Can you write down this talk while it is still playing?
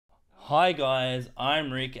Hi guys,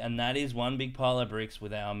 I'm Rick, and that is One Big Pile of Bricks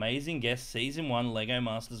with our amazing guest, Season 1 LEGO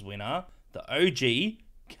Masters winner, the OG,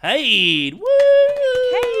 Cade! Woo!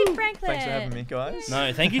 Cade Franklin! Thanks for having me, guys.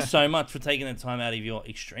 No, thank you so much for taking the time out of your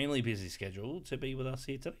extremely busy schedule to be with us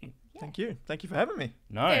here today. Yeah. Thank you. Thank you for having me.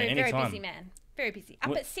 No, Very anytime. busy man. Very busy. Up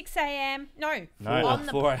What? at 6 a.m. No, No, on at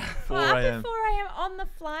the 4 up 4 at a.m. 4 a.m. on the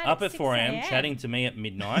flight. Up at 6 4 a.m. a.m. chatting to me at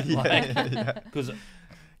midnight. Yeah. Because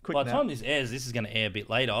Quick by the nap. time this airs, this is going to air a bit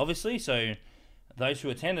later, obviously. So those who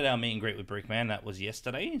attended our meet and greet with Brickman, that was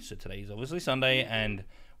yesterday. So today's obviously Sunday, and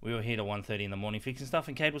we were here till 1:30 in the morning fixing stuff,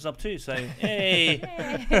 and Cade was up too. So hey.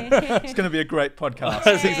 It's going to be a great podcast.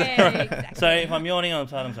 That's exactly right. Exactly. So if I'm yawning, I'm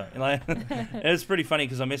tired. I'm sorry. Like, it was pretty funny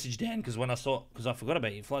because I messaged Dan because when I saw, because I forgot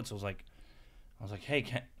about your flight, so I was like, hey,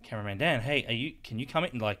 cameraman Dan, hey, can you come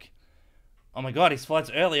in? Like, oh my god, his flight's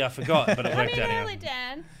early. I forgot, but it Come worked in out. early,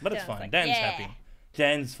 Dan. But it's Dan's fine. like, Dan's yeah. happy.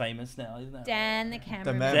 Dan's famous now, isn't it? Dan, the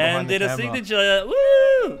cameraman. man Dan behind the did a camera. signature.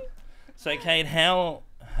 Woo! So, Cade, how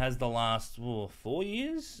has the last 4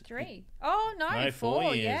 years? 3. Oh, no, No, 4.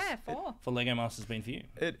 4 years. Yeah, 4. For LEGO Masters been for you?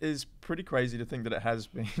 It is pretty crazy to think that it has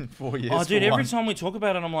been 4 years. Oh, dude, for every one. time we talk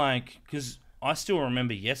about it, I'm like, because I still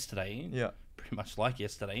remember yesterday. Yeah. Pretty much like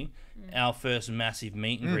yesterday, our first massive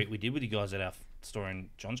meet and greet we did with you guys at our store in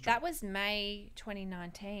John Street. That was May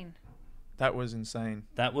 2019. That was insane.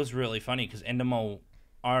 That was really funny because Endemol,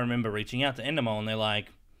 I remember reaching out to Endemol and they're like,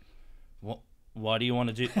 "What? Why do you want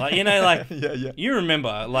to do?" Like, you know, like Yeah. you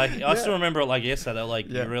remember, like I still remember it like yesterday. They're like,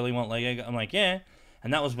 Yeah. "You really want Lego?" I'm like, "Yeah,"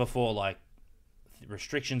 and that was before like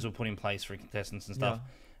restrictions were put in place for contestants and stuff.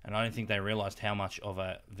 Yeah. And I don't think they realized how much of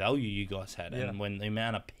a value you guys had, Yeah. and when the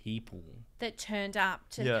amount of people That turned up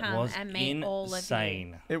to Yeah. come was and meet all of you.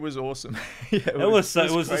 insane. It was awesome. Yeah, It was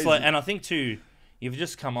just crazy. like, and I think too, you've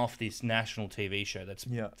just come off this national TV show that's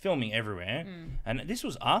Yeah. filming everywhere, and this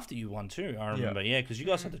was after you won too. I remember, yeah, because you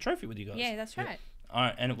guys had the trophy with you guys. Yeah, that's right.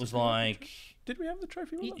 And it was like, Did we have the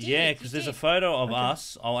trophy with You us? did. yeah, because there's a did. photo of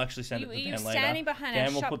us. I'll actually send You- it to you Dan were later. standing behind our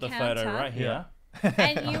Dan will shop put the counter. photo right here.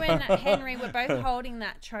 And you and Henry were both holding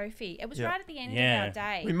that trophy. It was Yeah. right at the end Yeah. of our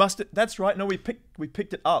day. We must. That's right. No, we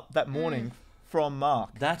picked it up that morning from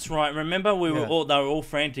Mark. That's right. Remember, they were all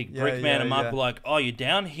frantic. Yeah, Brickman yeah, and Mark yeah. were like, "Oh, you're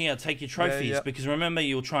down here. Take your trophies." yeah. Because remember,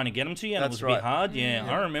 you were trying to get them to you, and That's it was a bit right. hard. Yeah,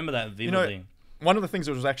 I remember that You know, vividly. one of the things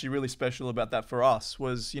that was actually really special about that for us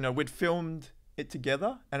was, we'd filmed it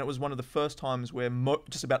together, and it was one of the first times where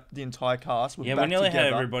just about the entire cast were Yeah, back we nearly together.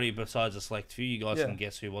 had everybody besides a select few. You guys Yeah. can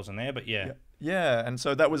guess who wasn't there, but yeah. Yeah, and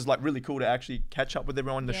so that was like really cool to actually catch up with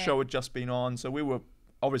everyone. The Yeah. show had just been on, so we were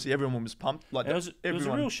obviously everyone was pumped. Like It was a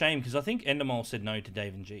everyone. real shame because I think Endemol said no to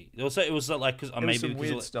Dave and G. It was like because maybe some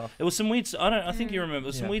because weird stuff. It was some weird. I think you remember. There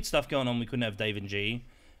was some Yeah. weird stuff going on. We couldn't have Dave and G,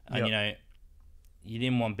 and Yep. you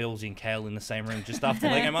didn't want Bills and Kale in the same room just after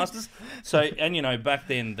Lego Masters. So and back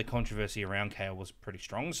then the controversy around Kale was pretty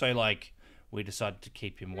strong. So like we decided to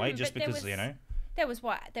keep him away just but there because was-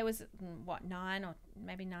 There was what 9 or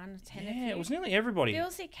maybe 9 or 10 of you. Yeah, it was nearly everybody.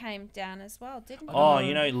 Billsy came down as well, didn't he? Oh,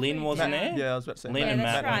 Lynn wasn't Matt- there. Yeah, I was about to say. Lynn Yeah, and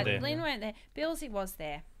that's Matt weren't right. there. Lynn weren't there. Billsy was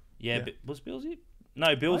there. Yeah, Yeah. but was Billsy? No,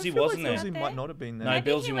 I Billsy feel wasn't like there. Billsy might not have been there. No,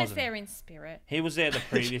 Maybe Billsy he was wasn't. there in spirit. He was there the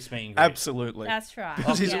previous meeting. Great. Absolutely. That's right.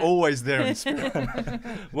 Because he's Yeah. always there in spirit.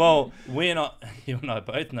 Well, you and I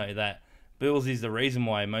both know that Billsy's the reason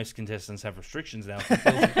why most contestants have restrictions now.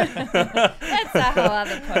 That's a whole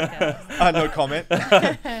other podcast. No comment.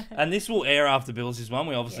 And this will air after Billsy's one.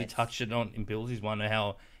 We obviously Yes. touched it on in Billsy's one,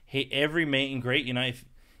 how every meet and greet, if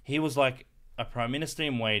he was like a prime minister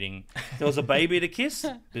in waiting, if there was a baby to kiss,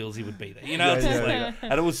 Billsy would be there. It's just like,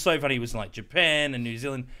 and it was so funny. He was in like Japan and New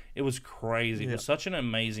Zealand. It was crazy. It Yeah. was such an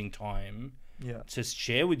amazing time Yeah. to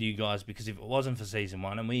share with you guys, because if it wasn't for season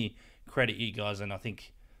 1, and we credit you guys, and I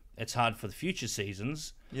think it's hard for the future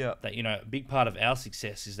seasons, Yeah. that a big part of our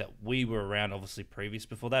success is that we were around obviously previous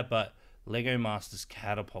before that, but Lego Masters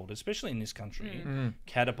catapulted, especially in this country,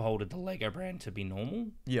 catapulted the Lego brand to be normal.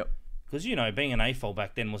 Yep. Because being an AFOL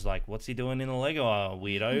back then was like, what's he doing in a Lego aisle,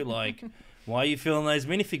 weirdo? Like, why are you filling those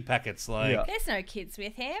minifig packets? Like, Yeah. There's no kids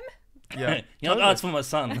with him. Yeah. you're like, oh, it's for my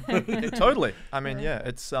son. Totally. I mean, yeah,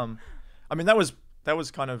 it's I mean, that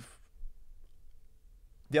was kind of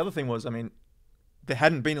the other thing was, I mean, there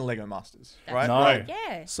hadn't been a Lego Masters, That's right? No. right,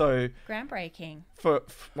 yeah. So Groundbreaking.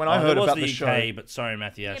 when I Oh, heard there was about the the UK, show, but sorry,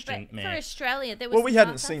 Matthew Yeah, Ashton, but for man. Australia, there was well, we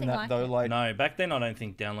hadn't nothing seen that like though. it. Like, No, back then I don't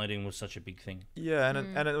think downloading was such a big thing. yeah,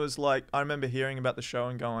 and it was like I remember hearing about the show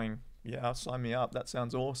and going, yeah, sign me up. That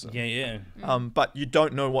sounds awesome. Yeah. But you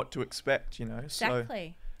don't know what to expect, So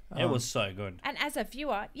Exactly. It was so good. And as a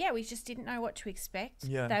viewer, we just didn't know what to expect.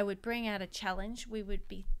 Yeah. They would bring out a challenge. We would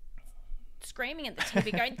be screaming at the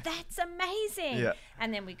TV going, that's amazing. Yeah.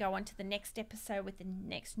 And then we go on to the next episode with the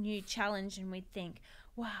next new challenge and we'd think,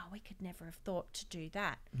 wow, we could never have thought to do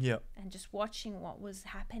that. Yeah. And just watching what was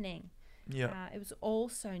happening. Yeah. It was all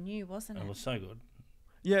so new, wasn't it? It was so good.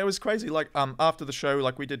 Yeah, it was crazy. Like, after the show,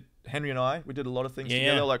 like Henry and I did a lot of things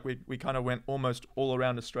together. Like we kind of went almost all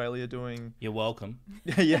around Australia doing. You're welcome.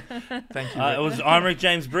 Yeah, thank you. It was Imric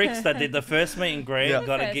James Bricks that did the first meet and greet. Yeah.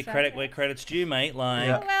 Got to First give one, credit yeah. where credit's due, mate. Like,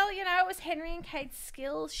 Yeah. Well, it was Henry and Cade's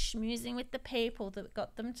skills schmoozing with the people that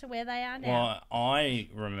got them to where they are now. well, I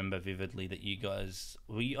remember vividly that you guys,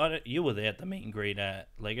 you were there at the meet and greet at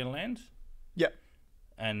Legoland, Yeah,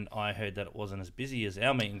 and I heard that it wasn't as busy as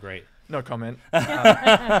our meet and greet. no comment.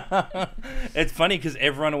 It's funny because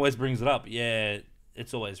everyone always brings it up. Yeah,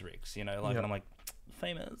 it's always Rick's, Yeah. and I'm like,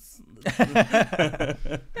 famous.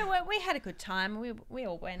 But we had a good time. We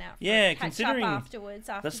all went out for Yeah, a catch up considering afterwards.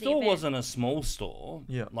 After The store event. wasn't a small store.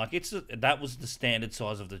 Yeah. Like that was the standard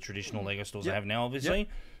size of the traditional Lego stores Yeah. they have now, obviously.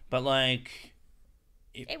 But like,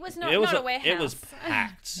 It was not a warehouse. It was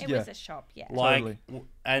packed. It Yeah. was a shop, yeah. Like, Totally.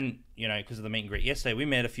 and because of the meet and greet yesterday, we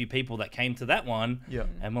met a few people that came to that one, Yeah.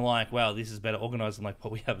 and we're like, wow, this is better organized. I'm like,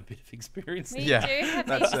 well, we have a bit of experience. We Yeah, do have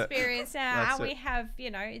the that's it. experience now, That's and we it. have,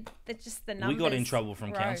 just the numbers. We got in trouble from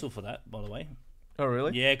grow. council for that, by the way. Oh,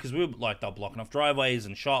 really? Yeah, because we were like, they were blocking off driveways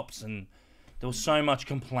and shops, and there was so much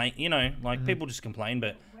complaint. People just complained,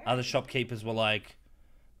 but other shopkeepers were like,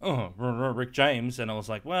 oh, Rick James, and I was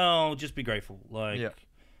like, well, just be grateful. Like, Yeah.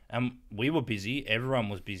 and we were busy. Everyone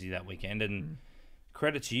was busy that weekend, and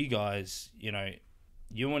credit to you guys.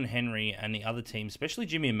 You and Henry and the other team, especially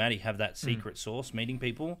Jimmy and Maddie, have that secret sauce meeting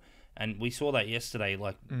people. And we saw that yesterday.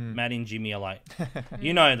 Like, Maddie and Jimmy are like,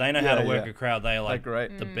 they know how to work a crowd. They are like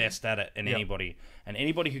great. the best at it, and Yep. anybody. And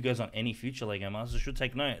anybody who goes on any future Lego Masters should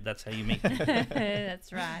take note. That's how you meet.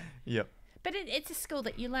 That's right. Yep. But it's a skill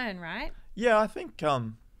that you learn, right? Yeah, I think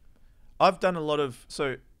I've done a lot of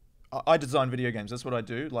I design video games. That's what I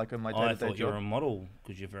do, like on my I day-to-day thought you were job. a model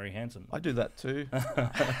because you're very handsome. I do that too.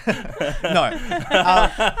 No.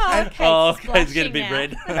 Cade's getting a bit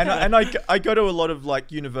red. And I go to a lot of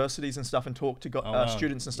like universities and stuff and talk to wow.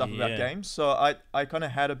 students and stuff Yeah. about games. So I kind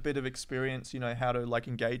of had a bit of experience, how to like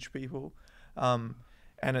engage people, and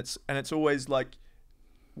it's always like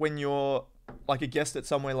when you're like a guest at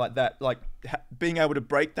somewhere like that, like being able to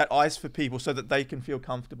break that ice for people so that they can feel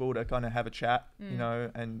comfortable to kind of have a chat,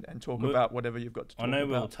 and talk about whatever you've got to talk I know about.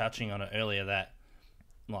 we were touching on it earlier that,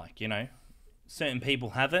 certain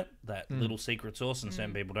people have it, that little secret sauce, and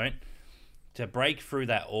certain people don't. To break through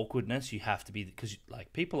that awkwardness, you have to be, because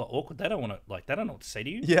people are awkward. They don't want to, they don't know what to say to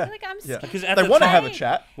you. Yeah. Like, I'm yeah. scared. Because at They the want to time, have a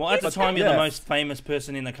chat. well, at the It's time, okay. you're the Yeah. most famous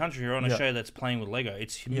person in the country. You're on a Yeah. show that's playing with Lego.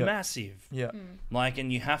 It's Yeah. massive. Yeah.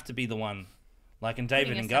 And you have to be the one. And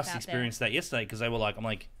David and yourself Gus out experienced that yesterday because they were like, I'm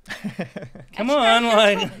like, And come you on,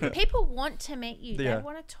 know, people want to meet you. Yeah. They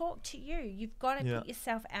want to talk to you. You've got to Yeah. put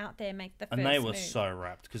yourself out there, make the first And they were move. so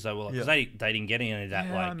wrapped because they were like, Yeah. 'cause they didn't get any of that.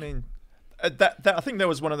 Yeah, I mean, that I think that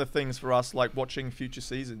was one of the things for us, like watching future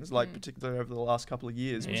seasons, like particularly over the last couple of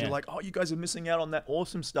years, was Yeah. you're like, oh, you guys are missing out on that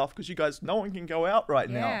awesome stuff because no one can go out right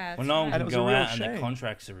now. Yeah, well, no one And can it was a go real out, and shame. the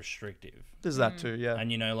contracts are restrictive. There's that too, yeah.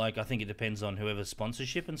 And I think it depends on whoever's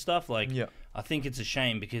sponsorship and stuff. Yeah. I think it's a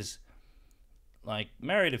shame because,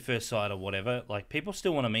 Married at First Sight or whatever, people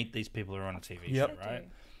still want to meet these people who are on a TV Yep. show, right?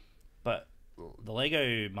 But the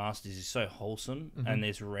Lego Masters is so wholesome, and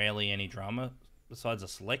there's rarely any drama besides a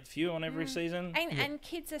select few on every season. And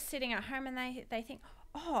kids are sitting at home and they think,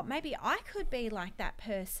 oh, maybe I could be like that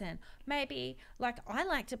person. Maybe I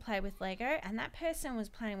like to play with Lego, and that person was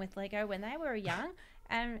playing with Lego when they were young,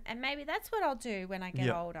 and maybe that's what I'll do when I get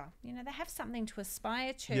Yep. older. They have something to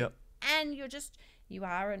aspire to, Yep. and you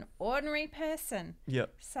are an ordinary person.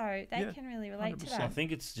 Yep. So they Yeah, can really relate to 100%. I that.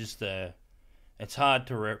 think it's just it's hard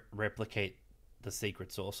to replicate the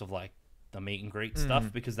secret sauce of the meet and greet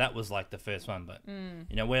stuff because that was the first one. But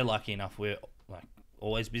we're lucky enough. We're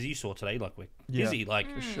always busy. You saw today, we're Yeah, busy.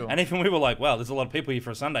 for sure. And even we were like, wow, there's a lot of people here for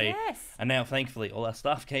a Sunday. Yes. And now, thankfully, all our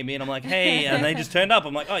staff came in. I'm like, hey, and they just turned up.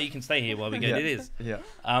 I'm like, oh, you can stay here while we go Yeah. do this. Yeah.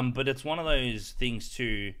 But it's one of those things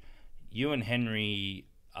too. You and Henry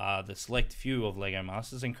are the select few of Lego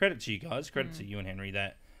Masters, and credit to you guys. Credit to you and Henry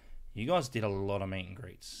that you guys did a lot of meet and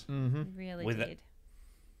greets, You really With it-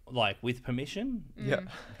 did. with permission. Yeah.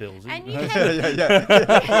 Bills. And you Yeah, had, yeah,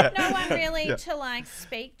 yeah. you had no one really Yeah. to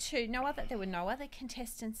speak to. There were no other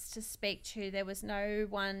contestants to speak to. There was no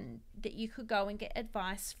one that you could go and get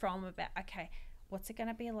advice from about, okay, what's it going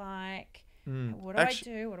to be like? What do I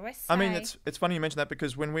do? What do I say? I mean, it's funny you mention that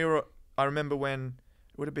because I remember when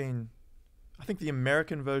it would have been, I think the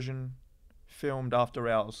American version filmed after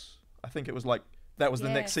ours. I think it was that was the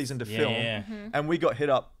next Yes. season to Yeah, film. yeah. And we got hit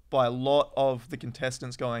up by a lot of the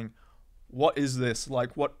contestants going, what is this?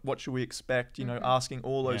 Like, what should we expect? You know, asking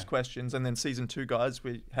all those Yeah. questions. And then season 2, guys,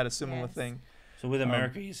 we had a similar Yes. thing. So with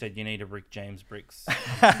America, you said you need a Rick James bricks.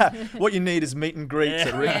 What you need is meet and greets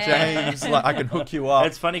at Rick Yeah. James. Like, I can hook you up.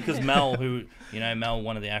 It's funny because Mel, Mel,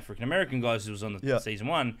 one of the African American guys who was on the season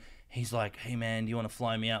 1, he's like, hey man, do you want to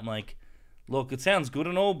fly me out? I'm like, look, it sounds good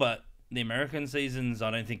and all, but the American seasons, I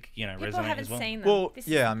don't think, People resonate haven't as well. seen them. Well, This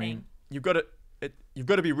is yeah, the I mean, thing. you've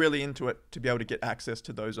got to be really into it to be able to get access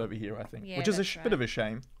to those over here, I think, Yeah, which is a that's bit of a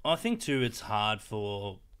shame. I think too, it's hard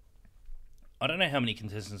for. I don't know how many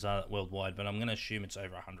contestants are worldwide, but I'm going to assume it's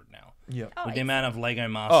over 100 now. Yeah, Oh, With the it's- amount of Lego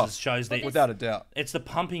Masters shows, well, that without a doubt. it's the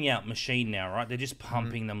pumping out machine now, right? They're just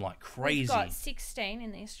pumping them like We've crazy. got 16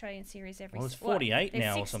 in the Australian series every Well, it's se- what? 48 There's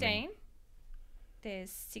now or 16. something.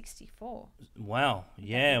 There's 64. Wow,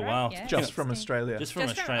 yeah, right? wow. Yeah. Just from 16. Australia. Just from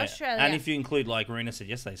Just from Australia. Australia. And if you include, like Rena said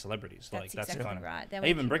yesterday, celebrities, That's like that's exactly kind of right. Then we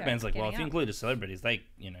even keep Brickman's like, well, if getting you up. included celebrities, they,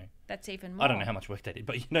 That's even more. I don't know how much work they did,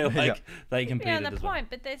 but like Yeah. they competed Beyond the as well. point,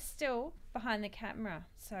 but they're still behind the camera.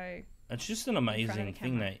 So It's just an in front of amazing the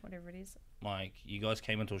thing camera, that whatever it is. like you guys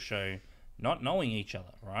came into a show not knowing each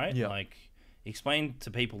other, right? Yeah. Like explain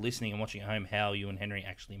to people listening and watching at home how you and Henry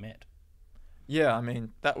actually met. Yeah, I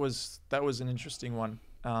mean, that was an interesting one.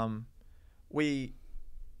 We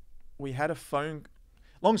had a phone.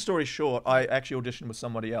 Long story short, I actually auditioned with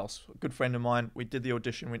somebody else, a good friend of mine. We did the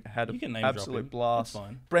audition. We had You can an name drop him. absolute blast. That's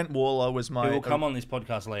fine. Brent Waller was He my. will come on this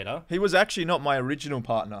podcast later. He was actually not my original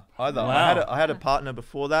partner either. Wow. I had a partner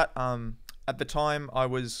before that. At the time, I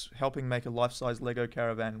was helping make a life-size Lego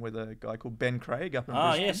caravan with a guy called Ben Craig up in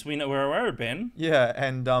Ah, Brisbane. yes, we're aware of Ben. Yeah,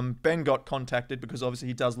 and Ben got contacted because obviously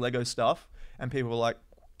he does Lego stuff, and people were like,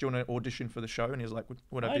 "Do you want to audition for the show?" And he was like,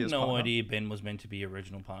 "Would I I be had his no partner?" idea Ben was meant to be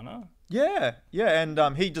original partner. Yeah,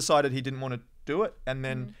 and he decided he didn't want to do it, and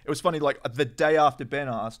then it was funny. Like the day after Ben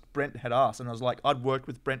asked, Brent had asked, and I was like, I'd worked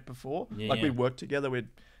with Brent before. Yeah, like we yeah. worked together with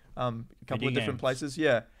a couple Video of different games. places.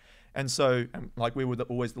 Yeah, and so like we were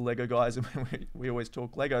always the Lego guys, and we always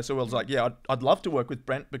talk Lego. So I was like, yeah, I'd love to work with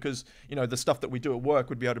Brent because the stuff that we do at work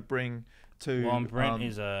would be able to bring to. Well, and Brent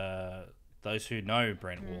is those who know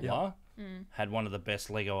Brent Waller Yeah. had one of the best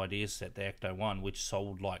Lego ideas set, the Ecto-1, which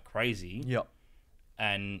sold like crazy. Yeah.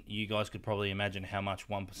 And you guys could probably imagine how much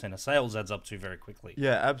 1% of sales adds up to very quickly.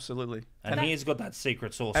 Yeah, absolutely. And that- he's got that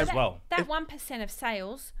secret sauce So as that, well. That 1% of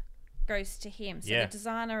sales goes to him. So Yeah. the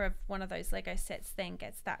designer of one of those Lego sets then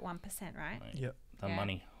gets that 1%, right? Yeah. The Yeah.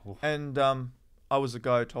 money. Oof. And I was the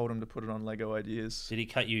guy who told him to put it on Lego Ideas. Did he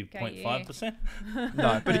cut you Go 0.5%?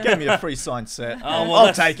 No, but he gave me a free signed set. Oh, well, I'll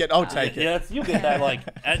that's- take it. I'll take it. Yeah, you'll get that like,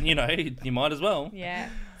 and you might as well. Yeah.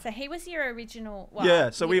 So he was your original. Well, Yeah,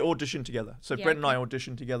 so we auditioned together. So Yeah, Brent and I okay.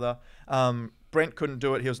 auditioned together. Brent couldn't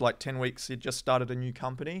do it. He was like 10 weeks. He'd just started a new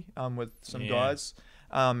company with some Yeah. guys.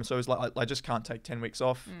 So it was like, I just can't take 10 weeks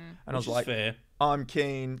off. And I Which was is like, fair. I'm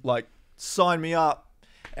keen, like, sign me up.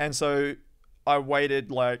 And so I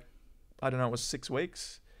waited like, I don't know, it was 6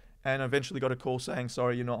 weeks. And eventually got a call saying,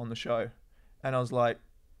 sorry, you're not on the show. And I was like,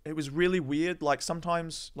 it was really weird. Like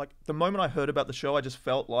sometimes, like the moment I heard about the show, I just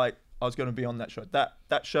felt like I was going to be on that show. That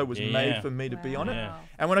show was Yeah. made for me to be on it. Yeah.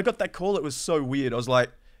 And when I got that call, it was so weird. I was like,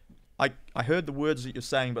 I heard the words that you're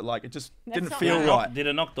saying, but like it just That's didn't not feel right. right. Did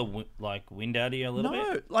it knock the wind out of you a little bit?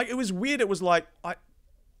 No, like it was weird. It was like I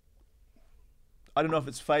don't know if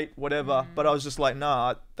it's fate, whatever, but I was just like,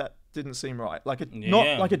 nah, that didn't seem right. Like it Yeah.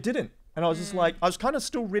 not like it didn't. And I was just like, I was kind of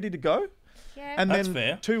still ready to go. Yeah. And That's then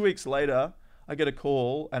fair. 2 weeks later, I get a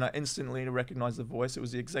call and I instantly recognized the voice. It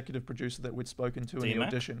was the executive producer that we'd spoken to in the D-Mac?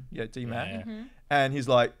 audition. Yeah, D-Mac. Yeah. And he's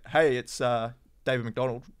like, hey, it's David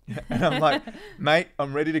McDonald. And I'm like, mate,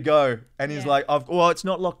 I'm ready to go. And he's Yeah. like, it's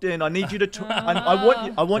not locked in. I need you to,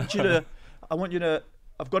 I want you to,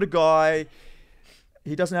 I've got a guy.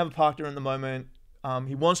 He doesn't have a partner at the moment.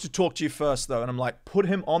 He wants to talk to you first though. And I'm like, put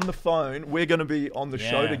him on the phone. We're going to be on the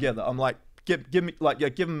show Yeah. together. I'm like, give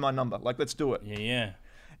him my number. Like, let's do it. Yeah.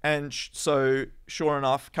 And so, sure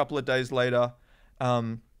enough, a couple of days later,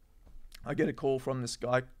 I get a call from this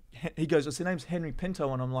guy. He goes, his name's Henry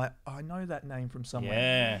Pinto. And I'm like, I know that name from somewhere.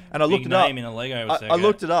 Yeah. And I looked Big it up. name in the Lego I sector.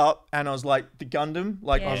 looked it up and I was like, the Gundam.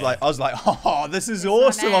 Like, I Yeah. was like, oh, this is my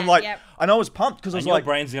awesome. I'm man, like, yep. and I was pumped because I And was your like,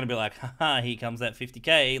 brain's going to be like, haha, here comes that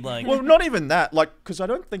 50K. Like, well, not even that. Like, because I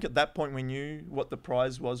don't think at that point we knew what the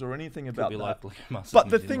prize was or anything could about be that. like Lego Masters But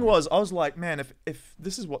the New thing Zealand. was, I was like, man, if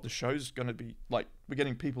this is what the show's going to be, like, we're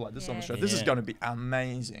getting people like this on the Yeah. show, this is Yeah. going to be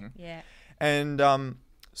amazing. Yeah. And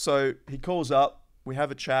so he calls up, we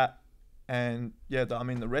have a chat, and yeah,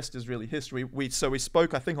 the rest is really history. We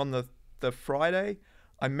spoke, I think, on the Friday.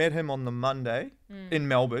 I met him on the Monday in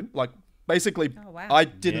Melbourne, like basically, Oh, wow. I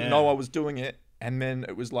didn't Yeah. know I was doing it, and then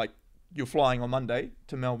it was like, you're flying on Monday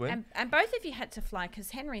to Melbourne. And both of you had to fly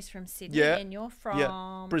because Henry's from Sydney Yeah, and you're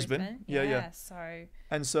from Brisbane. Yeah. So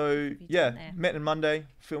And so, you yeah, done there? met on Monday,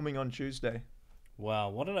 filming on Tuesday. Wow,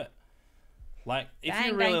 what did it like? If Bang,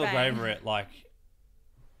 you really bang, look bang. over it, like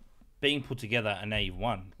being put together, and now you've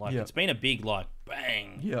won. Like Yeah. it's been a big like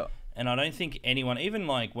bang. Yeah. And I don't think anyone, even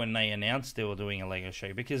like when they announced they were doing a Lego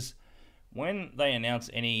show, because when they announce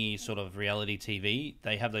any sort of reality TV,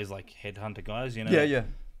 they have those like headhunter guys, you know. Yeah.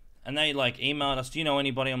 And they like emailed us, do you know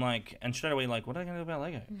anybody? I'm like, and straight away like, what are they going to do about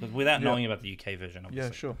Lego? Because without Yeah. knowing about the UK version, obviously.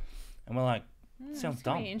 Yeah, sure. And we're like, it sounds it's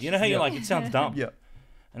gonna dumb. be You know how you're interesting. like, it sounds dumb. Yeah.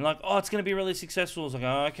 And like, oh, it's going to be really successful. It's like,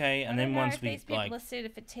 oh, okay. And I then don't know once if we these people like, are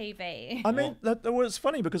suited for TV. I mean, that was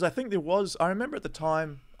funny because I think there was, I remember at the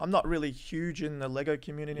time, I'm not really huge in the Lego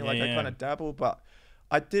community, like I Yeah. kind of dabble, but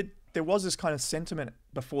there was this kind of sentiment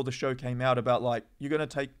before the show came out about like, you're going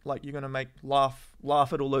to make laugh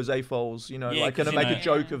at all those AFOLs, you know, Yeah, like going to 'cause, you make know-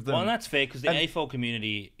 a joke of them. well, and that's fair because the And- AFOL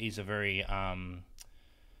community is a very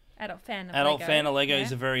Adult fan of adult Lego. fan of Lego yeah.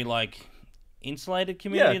 is a very like insulated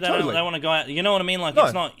community. Yeah, totally. They want to go out. You know what I mean? Like No,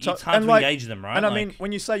 it's not. so- It's hard and, to like- engage them, right? And I Like, mean,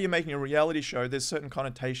 when you say you're making a reality show, there's certain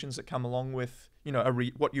connotations that come along with, you know,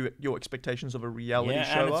 your expectations of a reality yeah,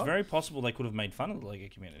 show and it's are. very possible they could have made fun of the Lego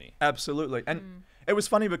community. Absolutely. And it was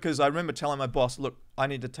funny because I remember telling my boss, look, I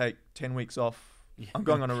need to take 10 weeks off. I'm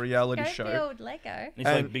going on a reality Go show. build Lego. And he's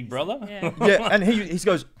And- like Big Brother. Yeah. Yeah, and he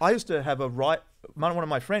goes, I used to have one of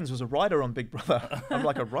my friends was a writer on Big Brother. I'm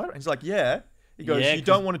like, a writer? He's like, yeah. He goes, Yeah, you 'cause-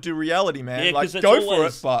 don't want to do reality, man. Yeah, like, 'cause it's go for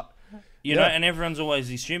always- it, but You Yeah. know, and everyone's always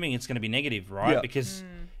assuming it's going to be negative, right? Yeah. Because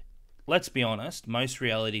let's be honest, most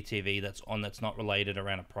reality TV that's not related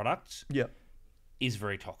around a product yeah, is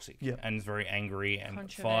very toxic Yeah. and is very angry and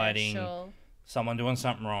fighting, Controversial. someone doing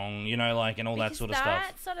something wrong, you know, like and all that Because sort of stuff.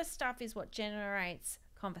 that sort of stuff is what generates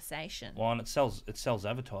conversation. Well, and it sells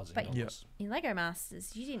advertising But- dollars. In Lego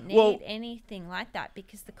Masters, you didn't need Well- anything like that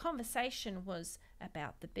because the conversation was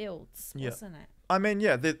about the builds, Yeah. wasn't it? I mean,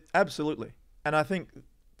 yeah, absolutely. And I think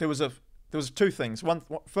there was two things.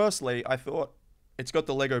 Firstly, I thought it's got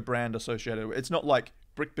the Lego brand associated with it. It's not like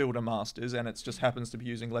Brick Builder Masters and it just happens to be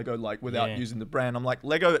using Lego like without Yeah. using the brand. I'm like,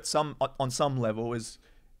 Lego on some level is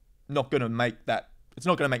not going to make that. It's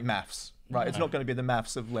not going to make maths, right? It's No. not going to be the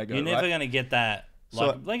maths of Lego, You're never right? going to get that. So-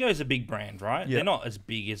 Like Lego's a big brand, right? Yeah. They're not as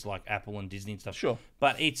big as like Apple and Disney and stuff. Sure.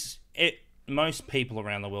 But most people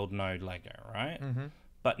around the world know Lego, right? Mm-hmm.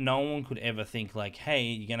 But no one could ever think like, hey,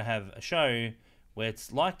 you're going to have a show where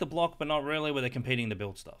it's like the block, but not really, where they're competing to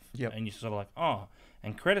build stuff. Yep. And you're sort of like, oh,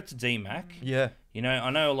 and credit to DMAC. Yeah. You know, I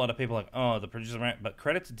know a lot of people are like, oh, the producer, but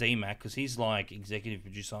credit to DMAC because he's like executive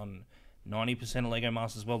producer on 90% of Lego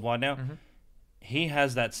Masters worldwide now. Mm-hmm. He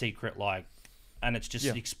has that secret, like, and it's just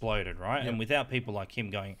Yeah. exploded, right? Yeah. And without people like him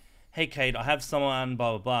going, hey, Cade, I have someone,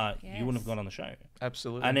 blah, blah, blah, you wouldn't have Yes. gone on the show.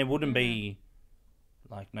 Absolutely. And there wouldn't be,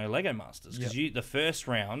 like, no Lego Masters. Because Yep. the first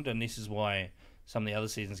round, and this is why some of the other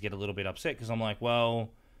seasons get a little bit upset, because I'm like, well,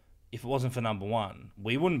 if it wasn't for number one,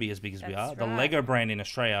 we wouldn't be as big as we That's are. The right. Lego brand in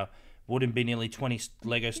Australia wouldn't be nearly 20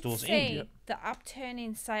 Lego You could stores see in. Yep. the upturn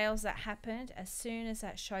in sales that happened as soon as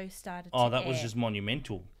that show started. Oh, to that was air. just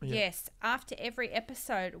monumental. Yeah. Yes, after every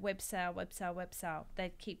episode, web sale,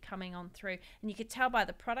 they'd keep coming on through, and you could tell by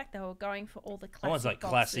the product they were going for all the classic. Almost like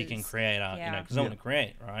classic and boxes, creator, you know, Yeah. because I Yeah. want to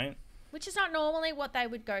create, right? which is not normally what they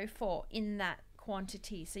would go for in that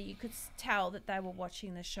quantity. So you could tell that they were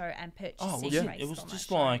watching the show and purchasing. Oh, it was, Yeah. based it was on that just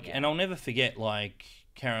show, like, yeah. and I'll never forget, like,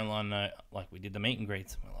 Caroline, like, we did the meet and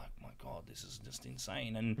greets, and we're like, my God, this is just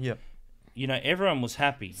insane. And, Yeah. you know, everyone was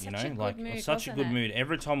happy, Such you a know, good like, it mood, was such a wasn't good it? mood.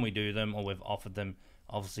 Every time we do them, or we've offered them,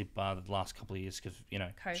 obviously, bar the last couple of years, because, you know,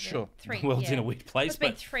 COVID. Sure. the world's in a weird place. It's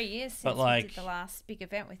been But 3 years since but, we like, did the last big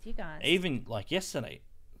event with you guys. even, like, yesterday,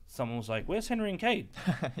 someone was like, where's Henry and Cade?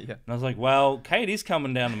 Yeah. And I was like, well, Cade is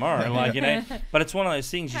coming down tomorrow. Like, you know, but it's one of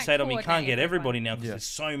those things you Can't say to me, you can't coordinate get everybody everyone. now because Yeah. there's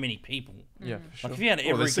so many people. Yeah. For sure. Like, if you had Well,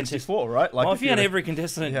 every there's contestant, 64, right? Like, well, if you had had every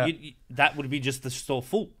contestant, Yeah. that would be just the store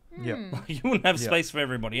full. Yeah. You wouldn't have Yeah. space for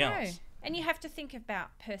everybody No. else. And you have to think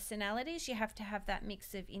about personalities. You have to have that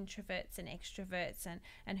mix of introverts and extroverts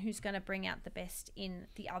and who's going to bring out the best in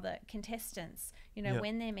the other contestants, you know, Yeah.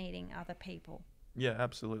 when they're meeting other people. Yeah,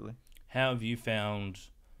 absolutely. How have you found,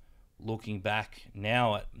 looking back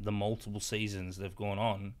now at the multiple seasons that have gone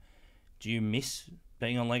on, do you miss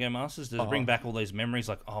being on Lego Masters? Does it bring Oh. back all those memories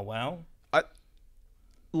like, oh, wow?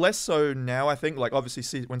 Less so now, I think. Like,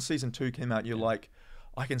 obviously, when season 2 came out, you're like,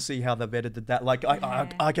 I can see how they've edited that. Like, Yeah.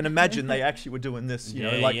 I can imagine they actually were doing this. You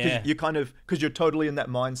know, Yeah, like 'cause yeah. you kind of because you're totally in that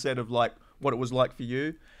mindset of like what it was like for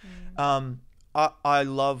you. I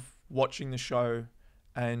love watching the show,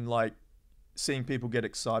 and like seeing people get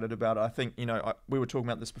excited about it. I think, we were talking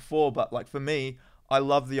about this before, but like for me, I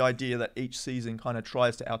love the idea that each season kind of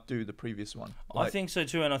tries to outdo the previous one. I think so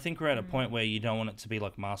too, and I think we're at a point where you don't want it to be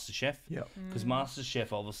like MasterChef. Yeah. Because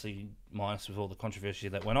MasterChef, obviously, minus with all the controversy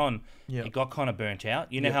that went on, Yeah. it got kind of burnt out.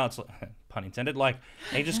 You know how it's, like, pun intended, like,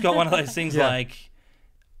 it just got one of those things like,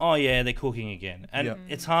 oh yeah, they're cooking again. And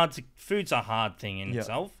it's hard to, food's a hard thing in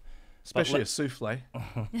itself. Especially a souffle.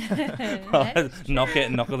 knock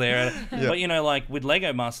it there. Yeah. But, like, with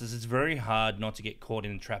Lego Masters, it's very hard not to get caught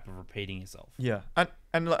in the trap of repeating yourself. Yeah.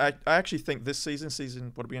 And like, I actually think this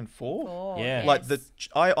season, what are we in, 4? Yeah. Like,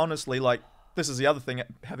 I honestly, like, this is the other thing,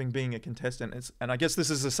 having being a contestant, and I guess this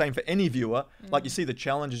is the same for any viewer. Like, you see the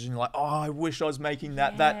challenges and you're like, oh, I wish I was making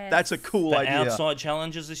that. That's a cool The idea. outside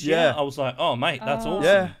challenges this year, I was like, oh, mate, that's awesome.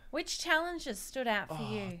 Yeah. Which challenges stood out for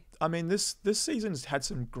you? I mean, this season's had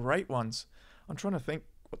some great ones. I'm trying to think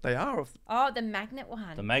what they are. Oh, the magnet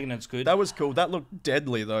one. The magnet's good. That was cool. That looked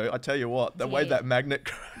deadly, though. I tell you what, the way that magnet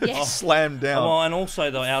Yes. slammed down. Well, and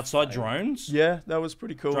also the outside drones. Yeah, that was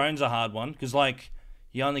pretty cool. Drones are a hard one because, like,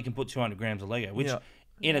 you only can put 200 grams of Lego, which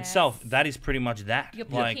in Yes. itself, that is pretty much that. You're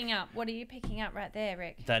like, picking up. What are you picking up right there,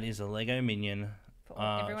 Rick? that is a Lego minion. For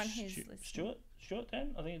everyone who's listening. Stuart,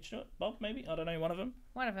 Dan? I think it's Stuart. Bob, maybe? I don't know, one of them.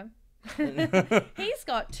 One of them. He's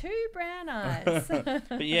got 2 brown eyes.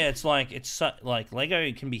 But yeah, it's like, like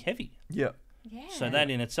Lego can be heavy. Yeah. Yeah. So that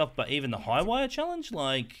in itself, but even the high wire challenge,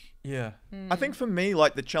 like... Yeah. I think for me,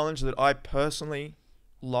 like, the challenge that I personally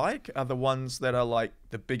like are the ones that are, like,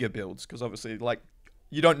 the bigger builds. Because obviously, like,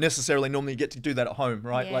 you don't necessarily normally get to do that at home,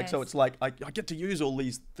 right? Like, so Yes. it's like, I get to use all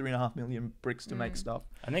these 3.5 million bricks to make stuff.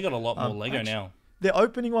 And they got a lot more Lego actually- now. The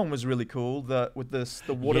opening one was really cool. The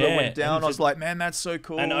water that went down, and I was like, man, that's so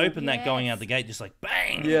cool. And open that going Yes. out the gate, just like,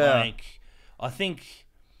 bang! Yeah. Like, I think...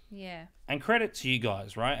 Yeah. And credit to you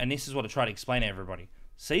guys, right? And this is what I try to explain to everybody.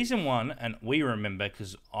 Season 1, and we remember,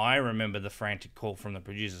 because I remember the frantic call from the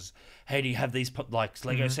producers, hey, do you have these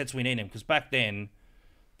Lego sets? We need them. Because back then,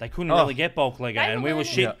 they couldn't really get bulk Lego. They And were we were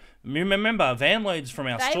learning. shit. Remember, van loads from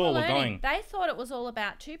our They store were were learning. going. They thought it was all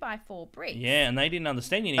about 2x4 bricks. Yeah, and they didn't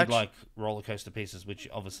understand you need, Actu- like, roller coaster pieces, which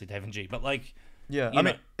obviously Dave and G. But, like... Yeah, you I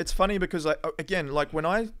mean, know- it's funny because, again, like,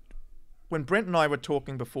 when Brent and I were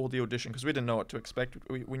talking before the audition, because we didn't know what to expect,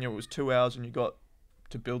 we knew it was 2 hours and you got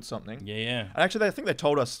to build something. Yeah. And actually, I think they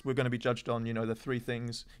told us we're going to be judged on, the 3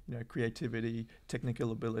 things, creativity,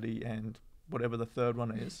 technical ability, and whatever the third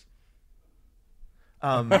one is.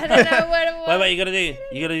 I don't know what it was. Wait, you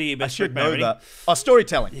gotta do your I best should brick, know Ready? that. Oh,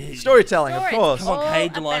 storytelling. Storytelling, of Story. course. Come on, All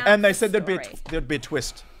Cade, to like- about And they said the there'd be a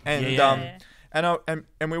twist. And Yeah.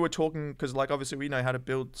 and we were talking because, like, obviously we know how to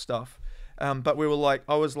build stuff, but we were like,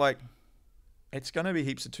 I was like, it's gonna be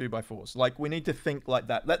heaps of 2x4s. Like, we need to think like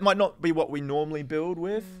that. That might not be what we normally build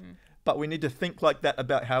with, but we need to think like that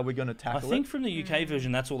about how we're gonna I tackle think it. from the UK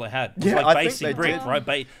version, that's all they had. It was Yeah, like I think basic they brick, did.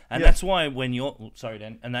 right? And Yeah. that's why when sorry,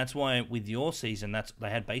 Dan, and that's why with your season, they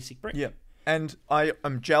had basic brick. Yeah, and I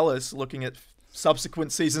am jealous looking at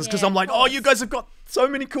subsequent seasons because Yeah, I'm like, of oh, course. you guys have got so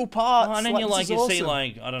many cool parts. Oh, and then Like, you're this like, is you see, awesome.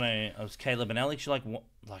 like, I don't know, it was Caleb and Alex. You're like, what?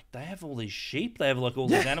 Like, they have all these sheep. They have like all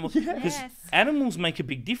these animals. Because Yes. animals make a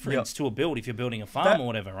big difference to a build if you're building a farm or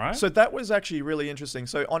whatever, right? So that was actually really interesting.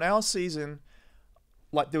 So on our season,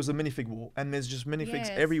 like, there was a minifig wall, and there's just minifigs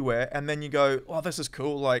Yes. everywhere. And then you go, oh, this is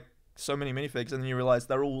cool. Like, so many minifigs, and then you realize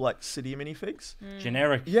they're all like city minifigs.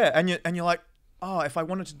 Generic. Yeah, and you're like, oh, if I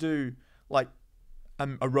wanted to do like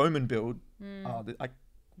a Roman build,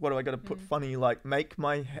 what do I got to put funny, like, make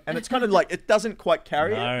my, and it's kind of like, it doesn't quite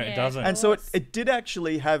carry No, it. it doesn't. And so course. it did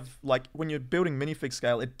actually have, like, when you're building minifig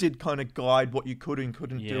scale, it did kind of guide what you could and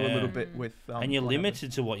couldn't do a Yeah. little bit with. And you're what happened.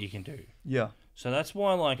 limited to what you can do. Yeah. So that's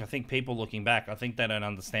why, like, I think people looking back, I think they don't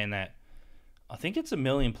understand that. I think it's 1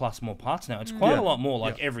 million plus more parts now. It's quite Yeah. a lot more.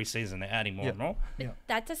 Like, Yeah. every season they're adding more and more. Yeah.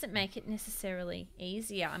 That doesn't make it necessarily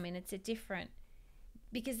easier. I mean, it's a different,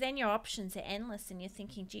 because then your options are endless and you're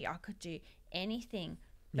thinking, gee, I could do anything,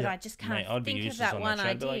 but Yeah. I just can't Mate, I'd be think of useless that on one that show.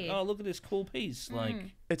 I'd be idea. like, oh, look at this cool piece. Like,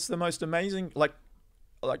 It's the most amazing, like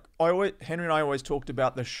Henry and I always talked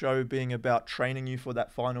about the show being about training you for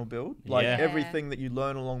that final build. Like, Yeah. everything that you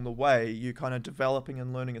learn along the way, you kind of developing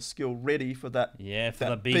and learning a skill ready for that. yeah, for that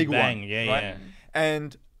the big, big bang. one, Yeah, right? yeah.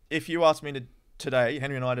 And if you asked me today,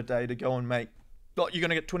 Henry and I today, to go and make, like, you're going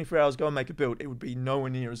to get 24 hours, go and make a build, it would be nowhere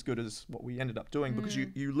near as good as what we ended up doing because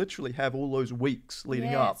you literally have all those weeks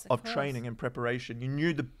leading up Yes, of of course. training and preparation. You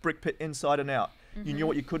knew the brick pit inside and out. You knew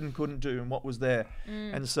what you could and couldn't do and what was there.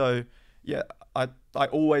 And so, yeah, I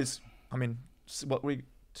always, I mean,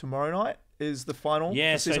 tomorrow night is the final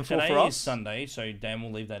Yeah, for so season 4 today for is us. Sunday, so Dan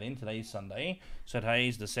will leave that in. Today is Sunday. So today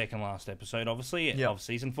is the second last episode, obviously, Yep. of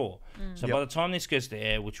season 4. So Yep. by the time this goes to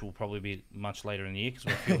air, which will probably be much later in the year because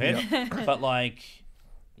we're a few ahead, but like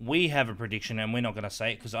we have a prediction and we're not going to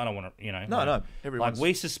say it because I don't want to, No, everyone's... Like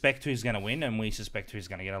we suspect who's going to win and we suspect who's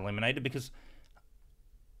going to get eliminated because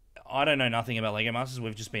I don't know nothing about Lego Masters.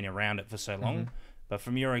 We've just been around it for so long. But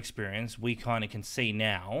from your experience, we kind of can see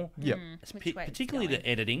now, Yep. Which way it's particularly the going.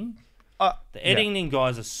 editing. The yeah. editing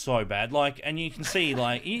guys are so bad. Like, and you can see,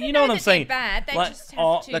 like, you They know know what I'm that saying? they're bad. They Like, just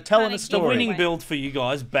have to they're telling kinda a The story. give winning away. build for you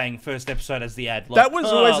guys, bang, first episode as the ad. Like, That was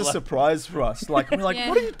always a like- surprise for us. Like, we're like, Yeah.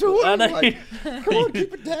 what are you doing? I know. Like, come on,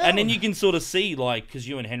 keep it down. And then you can sort of see, like, because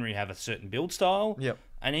you and Henry have a certain build style. Yep.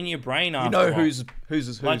 And in your brain, after You know a while- who's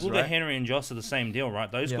is like, who's, look right? at Henry and Joss are the same deal,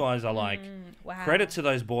 right? Those Yep. guys are like, Wow. credit to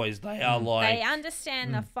those boys. They are like, They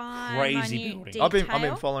understand the fine, Crazy minute building. detail. I've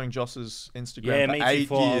been following Joss's Instagram yeah, for me too 8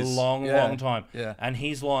 for years. a long, Yeah. long time. Yeah. And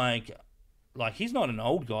he's like he's not an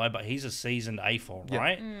old guy, but he's a seasoned AFOL, Yeah.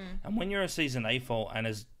 right? And when you're a seasoned AFOL and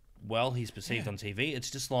as well he's perceived on TV,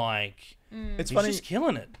 it's just like It's he's funny. just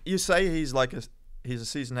killing it. You say he's a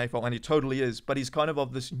seasoned AFOL, and he totally is, but he's kind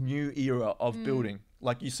of this new era of building.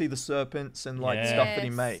 Like, you see the serpents and like Yeah. stuff that he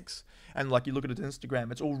Yes. makes, and like you look at his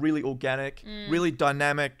Instagram, it's all really organic, really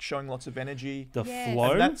dynamic, showing lots of energy. The Yes.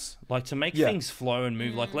 flow, And that's- like to make Yeah. things flow and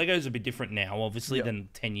move. Like Lego's a bit different now, obviously, Yeah. than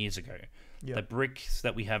 10 years ago. Yeah. The bricks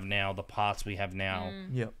that we have now, the parts we have now,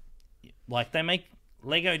 Yeah, like they make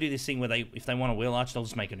Lego do this thing where if they want a wheel arch, they'll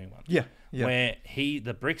just make a new one. yeah, yeah. Where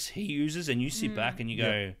the bricks he uses, and you sit back and you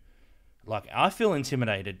go, like, I feel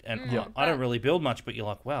intimidated, and I don't really build much, but you're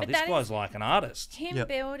like, wow, But this that guy's is- like an artist. Him Yep.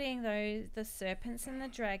 building the serpents and the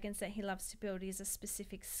dragons that he loves to build is a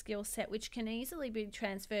specific skill set which can easily be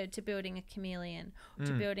transferred to building a chameleon,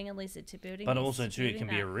 to building a lizard, to building. But this, also to too, it can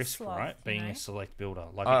building be a that risk, sloth, right? you Being know? a select builder,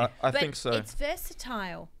 like I But think so. It's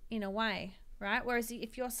versatile in a way, right? Whereas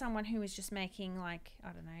if you're someone who is just making, like, I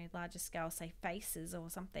don't know, larger scale, say faces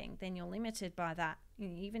or something, then you're limited by that,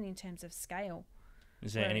 even in terms of scale.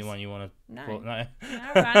 is there whereas- anyone you want to? No. No.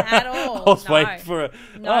 No one at all. I was no. waiting for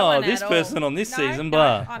No one this at person all. on this No, season, no,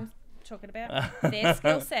 blah. I'm talking about their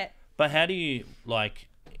skill set. But how do you, like,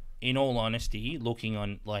 in all honesty, looking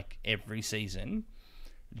on like every season,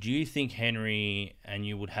 do you think Henry and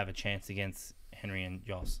you would have a chance against Henry and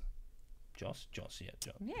Joss? Joss, yeah,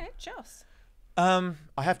 Joss. Yeah, Joss. I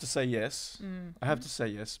have to say yes. I have to say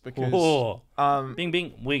yes because Oh, Bing,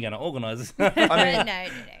 Bing, we're gonna organise this. I mean, no,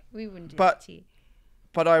 we wouldn't do but- that to you.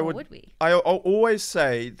 but I Or would. would we? I'll always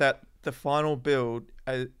say that the final build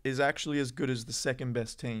is actually as good as the second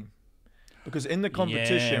best team, because in the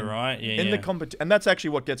competition, Yeah, right. Yeah, in yeah. the competition, and that's actually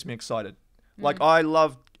what gets me excited. Like, I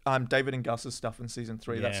love David and Gus's stuff in season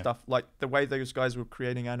 3. That Yeah. stuff, like the way those guys were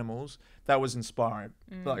creating animals, that was inspiring.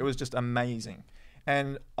 Like, it was just amazing.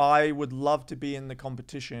 And I would love to be in the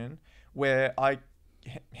competition where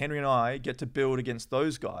Henry and I get to build against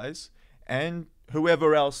those guys and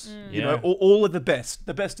whoever else, you know, Yeah. all of the best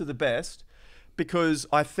of the best, because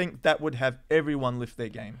I think that would have everyone lift their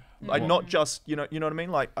game. Like, not just, you know what I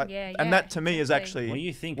mean? Like, Yeah, and that to me is exactly. actually Well,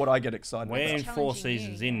 you think what I get excited we're about. in 4 Challenging you,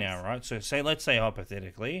 seasons in now, yes. right? So let's say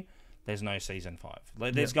hypothetically, there's no season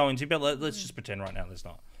 5. There's going to, but let's just pretend right now there's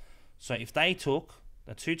not. So if they took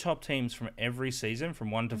the 2 top teams from every season,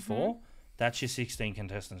 from 1 to 4, that's your 16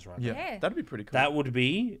 contestants right there. Yeah. That'd be pretty cool. That would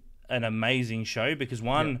be an amazing show because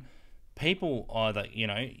people either,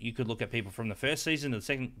 you could look at people from the first season to the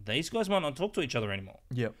second. These guys might not talk to each other anymore.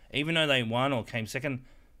 Yep. Even though they won or came second,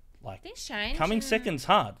 like Things change. coming and- second's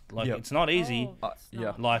hard. Like Yep. it's not easy. Oh, it's yeah.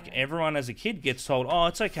 not, Like yeah. everyone as a kid gets told, oh,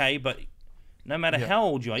 it's okay, but no matter Yeah. how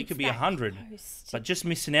old you are, you It's could be that 100. close to- But just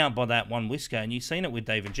missing out by that one whisker, and you've seen it with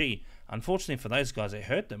Dave and G. Unfortunately for those guys, it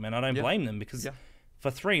hurt them, and I don't Yeah. blame them because Yeah.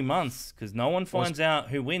 for 3 months, because no one finds out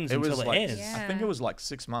who wins It until was it like, airs. Yeah. I think it was like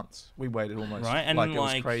 6 months. We waited almost. Right, and like, it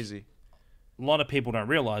was like- crazy. A lot of people don't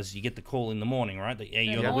realize you get the call in the morning, right? That you're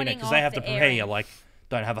the winner morning because they of have to the prepare you, airing. like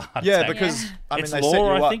don't have a heart Yeah, attack. because Yeah. I mean it's they set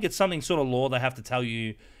law. you I up. think it's something sort of law. They have to tell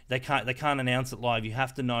you they can't announce it live. You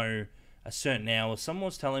have to know a certain hour. Someone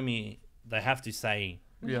was telling me they have to say.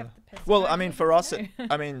 We Yeah. have the Well, I personality mean, to for us, know.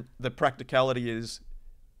 I mean, the practicality is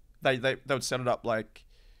they would set it up like,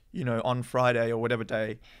 on Friday or whatever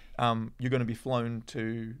day, you're going to be flown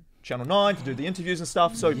to Channel 9 to do the interviews and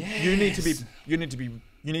stuff. So you need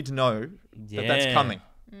to know that that's Yeah. coming.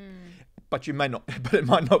 But you may not, but it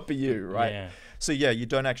might not be you, right? Yeah. So yeah, you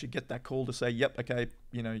don't actually get that call to say, yep, okay,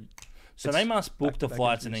 So It's they must book the back-to-back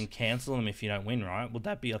flights and then interviews. cancel them if you don't win, right? Would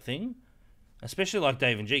that be a thing? Especially like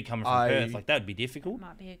Dave and G coming from I- Perth, like that'd be difficult.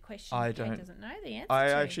 Might be a question I Cade don't- doesn't know the answer I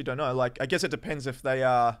to. actually don't know. Like, I guess it depends if they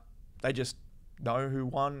just know who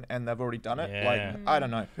won and they've already done it. Yeah. Like, I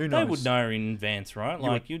don't know. Who knows? They would know in advance, right?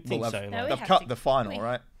 Like, you'd think well, so. they've- No, Like, we They've have cut to- the final, we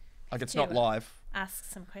right? Like, it's to, not live. Ask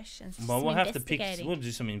some questions. well, some we'll have to pick. investigating. We'll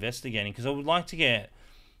do some investigating because I would like to get.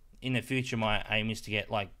 In the future, my aim is to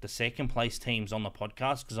get like the second place teams on the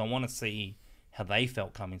podcast because I want to see how they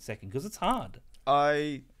felt coming second because it's hard.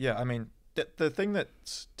 I mean, the thing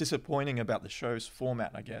that's disappointing about the show's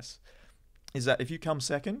format, I guess, is that if you come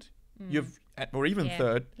second, or even Yeah.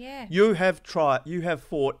 third, Yeah. you have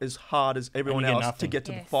fought as hard as everyone you get else to nothing. get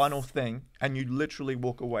to the Yes. final thing, and you literally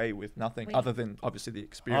walk away with nothing With- other than obviously the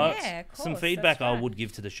experience. Yeah, of Some course, feedback that's I right. would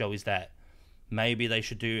give to the show is that maybe they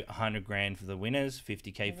should do 100 grand for the winners,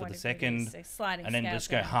 50K for the Whatever it second, is, a sliding and then scale just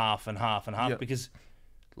go thing. half and half and half Yep. because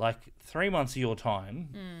like 3 months of your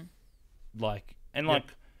time, like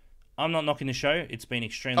I'm not knocking the show. It's been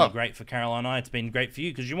extremely Oh. great for Carolina. It's been great for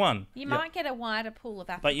you because you won. You might get a wider pool of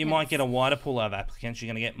applicants. But you might get a wider pool of applicants. You're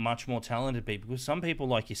going to get much more talented people because some people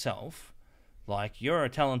like yourself, like you're a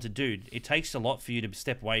talented dude. It takes a lot for you to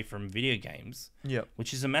step away from video games, Yep.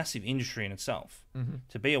 which is a massive industry in itself.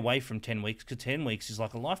 To be away from 10 weeks, because 10 weeks is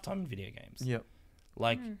like a lifetime in video games. Yep.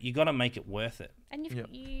 Like you got to make it worth it. And Yep.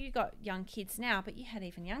 you got young kids now, but you had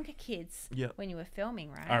even younger kids Yep. when you were filming,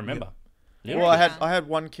 right? I remember. Yeah. Well, Yeah. I had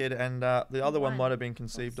one kid, and the other one One. might have been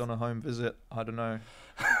conceived on a home visit. I don't know.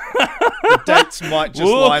 The dates might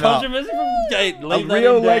just Whoa, line up. controvery from Cade. A Leave that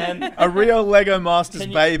real, in, Dan. a real Lego Masters Can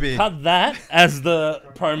you baby. Cut that as the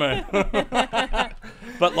promo.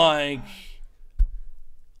 But like,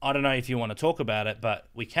 I don't know if you want to talk about it, but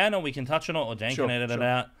we can, or we can touch on it, or Dan Sure, can edit it sure.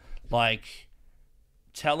 out. Like,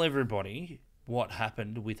 tell everybody what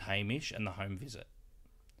happened with Hamish and the home visit.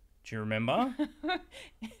 Do you remember?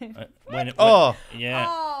 Oh, Yeah.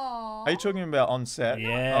 Oh. are you talking about on set?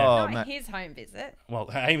 Yeah. Oh, Not man. his home visit. Well,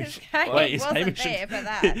 Hamish. Kate Wait, is wasn't Hamish, there for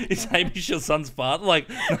that. is Hamish your son's father? Like,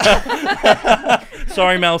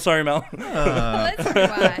 sorry, Mel. Let's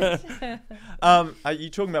rewind. Are you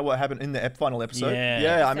talking about what happened in the final episode? Yeah.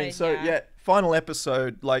 Yeah, I mean, So, yeah. final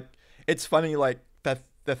episode, like, it's funny, like,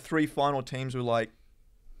 the three final teams were like,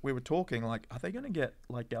 we were talking, like, are they going to get,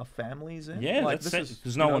 like, our families in? Yeah, like, that's it.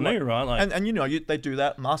 Because you no know, one like- knew, right? Like, And you know, they do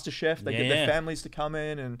that. MasterChef, they get Yeah. their families to come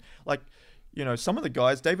in, and, like, you know, some of the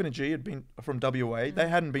guys, David and G had been from WA, they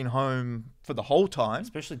hadn't been home for the whole time.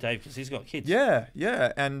 especially Dave, because he's got kids. Yeah,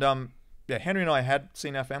 and Henry and I had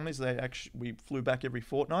seen our families. We flew back every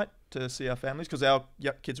fortnight to see our families because our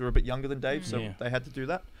kids were a bit younger than Dave, so Yeah. they had to do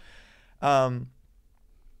that.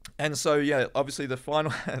 And so obviously the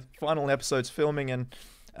final episode's filming, and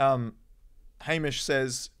Hamish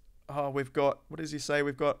says, "Oh, we've got, what does he say?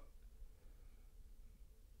 We've got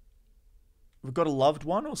a loved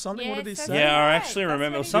one or something." What did he Yes, say? that's Yeah, I right. actually That's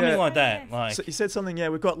remember what he something said. like that. Yeah. Like, So he said something. Yeah,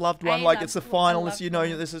 we've got loved one. A Like it's the loved finalists. You know,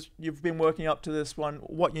 one. you've been working up to this one.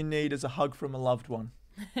 What you need is a hug from a loved one.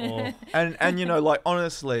 oh, And you know, like,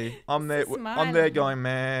 honestly, I'm there. It's I'm there mine. going,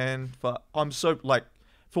 man. I'm so, like,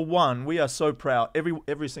 for one, we are so proud.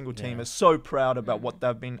 Every single team Yeah. is so proud about what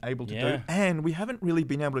they've been able to Yeah. do, and we haven't really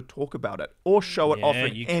been able to talk about it or show it off yeah,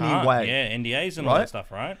 in you any can't. way. Yeah, NDAs and all Right? that stuff,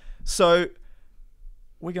 right? So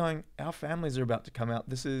we're going, our families are about to come out.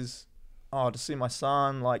 This is, to see my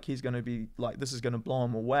son, like, he's going to be, like, this is going to blow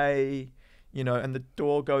him away, you know, and the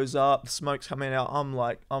door goes up, the smoke's coming out. I'm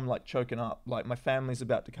like choking up. Like, my family's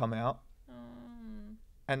about to come out.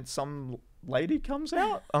 And some lady comes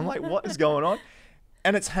out. I'm like, what is going on?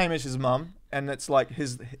 And it's Hamish's mum, and it's like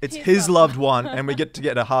his loved one, and we get to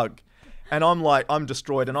get a hug. And I'm like, I'm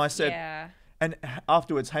destroyed. And I said, Yeah. and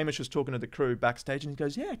afterwards, Hamish was talking to the crew backstage, and he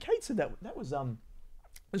goes, "Yeah, Cade said that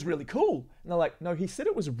was really cool." And they're like, "No, he said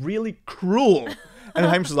it was really cruel." And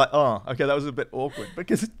Hamish was like, "Oh, okay, that was a bit awkward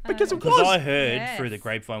because it Because was." I heard Yes. through the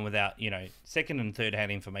grapevine without, second and third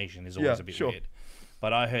hand information is always Yeah, a bit sure. weird.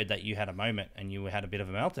 But I heard that you had a moment and you had a bit of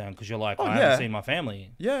a meltdown because you're like, Oh, I yeah. haven't seen my family.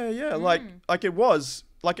 Yeah, like it was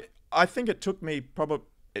like, I think it took me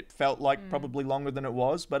it felt like probably longer than it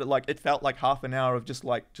was, but it felt like half an hour of just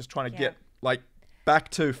trying to Yeah. get like back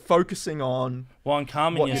to focusing on. Well, and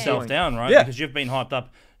calming What you're yourself doing. down, right? Yeah. Because you've been hyped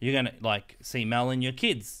up. You're going to, like, see Mel and your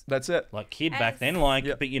kids. That's it. Like, kid back As- then, like,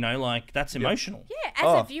 Yep. but, like, that's emotional. Yeah, as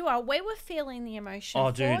Oh. a viewer, we were feeling the emotion Oh,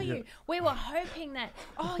 for dude, you. yeah. We were hoping that,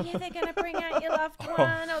 they're going to bring out your loved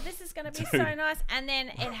one. Oh, this is going to be so Dude. nice. And then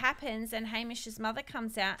it happens, and Hamish's mother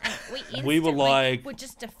comes out, and we instantly We were like, were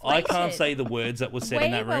just I deflated. can't say the words that were said in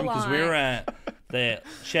We that were room because we were like- at the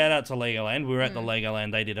shout out to Legoland. We were at the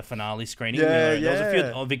Legoland. They did a finale screening. Yeah, There was a few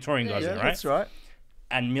yeah. Victorian guys Yeah, there, right? that's right.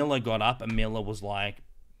 And Miller got up, and Miller was like,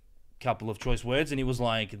 couple of choice words, and he was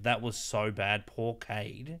like, "That was so bad, poor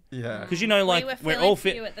Cade." Yeah. Because like were we're feeling all for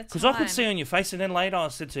you fit. at the Because I time. could see on your face, and then later I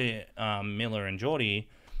said to Miller and Geordie,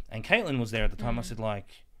 And Caitlin was there at the time. I said, I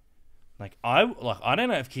don't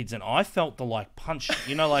know if kids, and I felt the punch, like,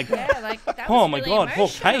 Yeah, like that oh was my really God, poor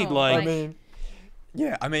Cade, emotional. like- I mean,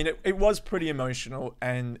 yeah, I mean, it was pretty emotional,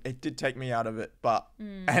 and it did take me out of it. But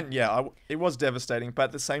and yeah, it was devastating. But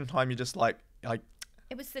at the same time, you're just like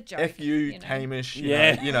it was the joke. F you, know. Hamish.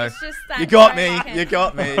 Yeah. You know, It's just that you got me. joke and- You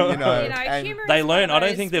got me. You know, and humor They is one learned. of I don't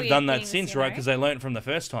those think they've weird done that things, since, you right? know? Because they learned from the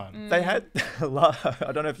first time. they had.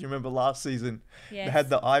 I don't know if you remember last season. They Yes. had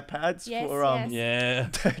the iPads Yes, for yes.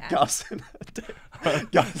 Yeah. Gus.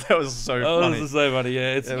 Gus, that was so Oh, funny. this is so funny.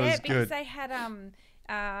 Yeah, it's It Yeah, was because good. they had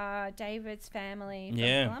David's family from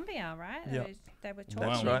Yeah. Colombia, right? Yeah. They were That's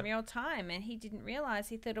talking right. in real time, and he didn't realize.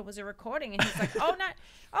 He thought it was a recording, and he's like, "Oh no,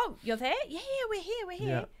 oh you're there? Yeah, we're here."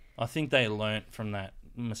 Yeah. I think they learnt from that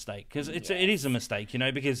mistake because it is a mistake,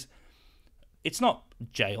 because it's not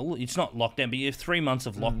jail, it's not lockdown, but you have 3 months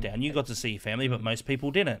of lockdown. You got to see your family, but most people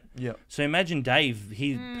didn't. Yeah. So imagine Dave.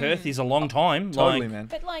 Perth is a long time. Totally, like, man.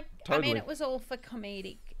 But I mean, Totally. it was all for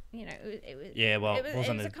comedic. It was. Yeah, well, it was,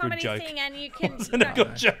 wasn't it was a a good comedy joke. thing, and you can. Wasn't a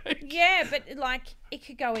good joke. Yeah, but it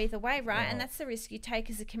could go either way, right? And that's the risk you take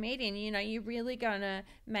as a comedian. You're really gonna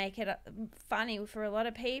make it funny for a lot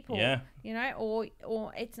of people. Yeah. Or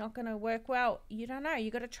it's not gonna work well. You don't know.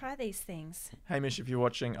 You got to try these things. Hamish, if you're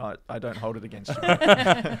watching, I don't hold it against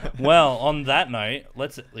you. Well, on that note,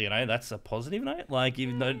 let's that's a positive note. Like,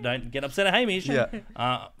 even though don't get upset at Hamish.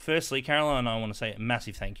 Yeah. Firstly, Caroline and I want to say a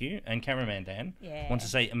massive thank you, and cameraman Dan wants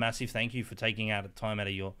to say a massive thank you for taking out time out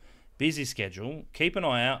of your busy schedule. Keep an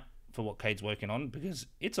eye out for what Cade's working on because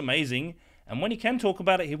it's amazing. And when he can talk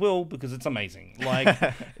about it, he will because it's amazing. Like,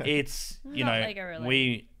 it's Lego related.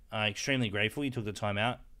 we are extremely grateful you took the time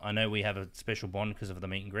out. I know we have a special bond because of the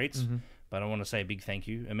meet and greets, but I want to say a big thank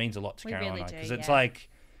you. It means a lot to We Caroline really and I do, because it's yeah. like.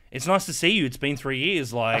 It's nice to see you. It's been 3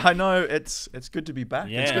 years. Like, I know it's good to be back.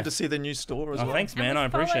 It's Yeah. good to see the new store as Oh, well. thanks, And man. we I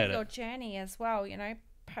appreciate followed your it. journey as well.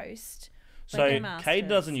 Post. So Lego Cade Masters.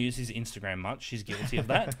 doesn't use his Instagram much. He's guilty of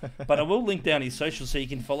that. But I will link down his social so you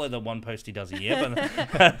can follow the one post he does a year.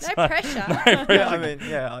 But No pressure. Yeah, I mean,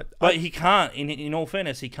 yeah. But he can't. In all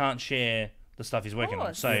fairness, he can't share the stuff he's working on.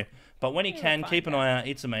 course. So, but when he We'll can, find keep an out. eye out.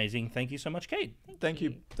 It's amazing. Thank you so much, Cade. Thank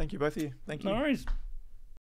you both of you. Thank you. No worries.